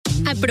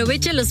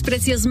Aprovecha los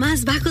precios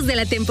más bajos de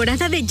la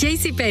temporada de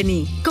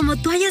JCPenney. Como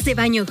toallas de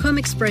baño Home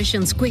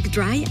Expressions Quick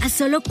Dry a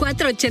solo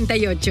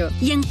 $4.88.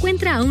 Y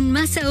encuentra aún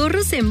más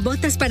ahorros en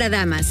botas para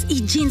damas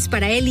y jeans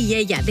para él y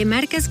ella de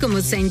marcas como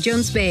St.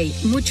 John's Bay,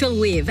 Mutual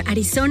Weave,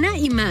 Arizona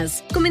y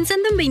más.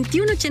 Comenzando en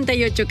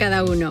 $21.88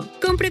 cada uno.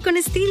 Compre con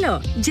estilo.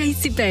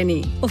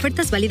 JCPenney.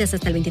 Ofertas válidas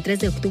hasta el 23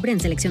 de octubre en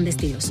selección de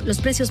estilos. Los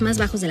precios más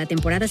bajos de la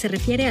temporada se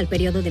refiere al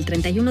periodo del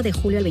 31 de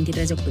julio al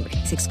 23 de octubre.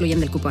 Se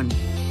excluyen del cupón.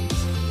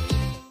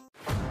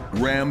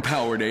 Ram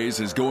Power Days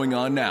is going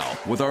on now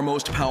with our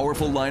most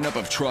powerful lineup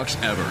of trucks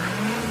ever.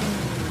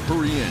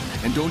 Hurry in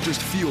and don't just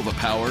feel the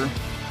power,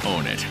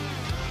 own it.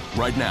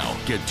 Right now,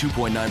 get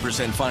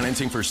 2.9%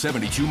 financing for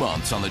 72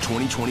 months on the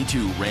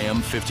 2022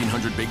 Ram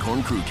 1500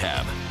 Bighorn Crew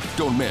Cab.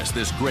 Don't miss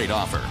this great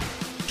offer.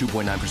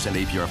 2.9%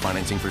 APR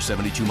financing for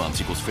 72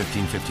 months equals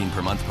 $15.15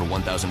 per month per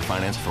 1,000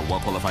 financed for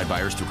well-qualified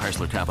buyers through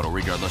Chrysler Capital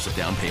regardless of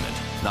down payment.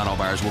 Not all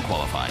buyers will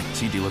qualify.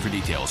 See dealer for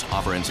details.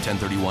 Offer ends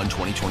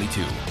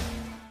 10/31/2022.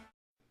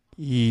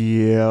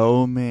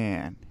 Yo,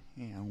 man,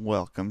 and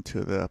welcome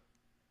to the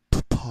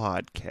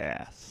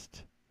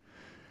podcast.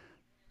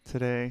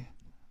 Today,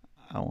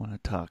 I want to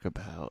talk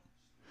about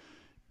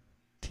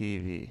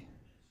TV.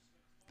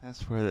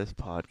 That's where this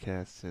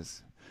podcast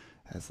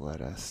has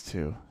led us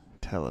to,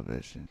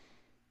 television.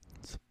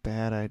 It's a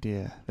bad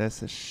idea.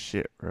 That's a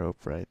shit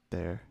rope right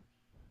there.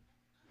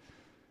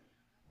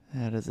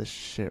 That is a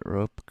shit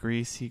rope.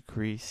 Greasy,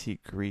 greasy,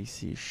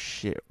 greasy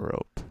shit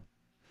rope.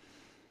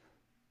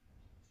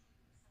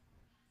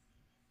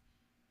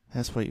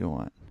 That's what you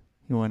want.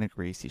 You want a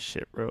greasy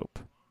shit rope.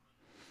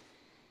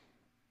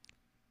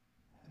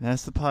 And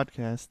that's the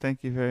podcast.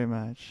 Thank you very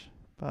much.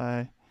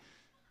 Bye.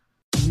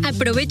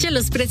 Aprovecha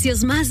los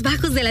precios más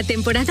bajos de la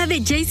temporada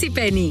de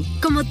JCPenney.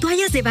 Como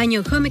toallas de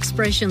baño Home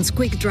Expressions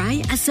Quick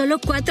Dry a solo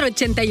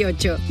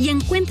 $4.88. Y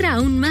encuentra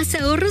aún más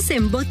ahorros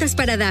en botas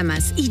para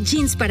damas y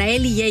jeans para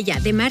él y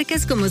ella de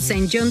marcas como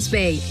St. John's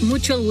Bay,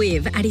 Mutual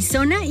Weave,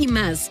 Arizona y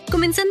más.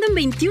 Comenzando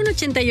en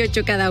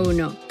 $21.88 cada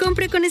uno.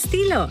 Compre con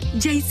estilo.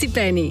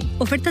 JCPenney.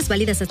 Ofertas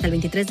válidas hasta el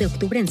 23 de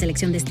octubre en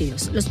selección de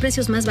estilos. Los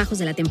precios más bajos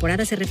de la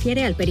temporada se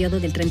refiere al periodo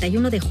del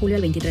 31 de julio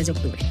al 23 de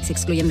octubre. Se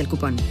excluyen del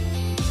cupón.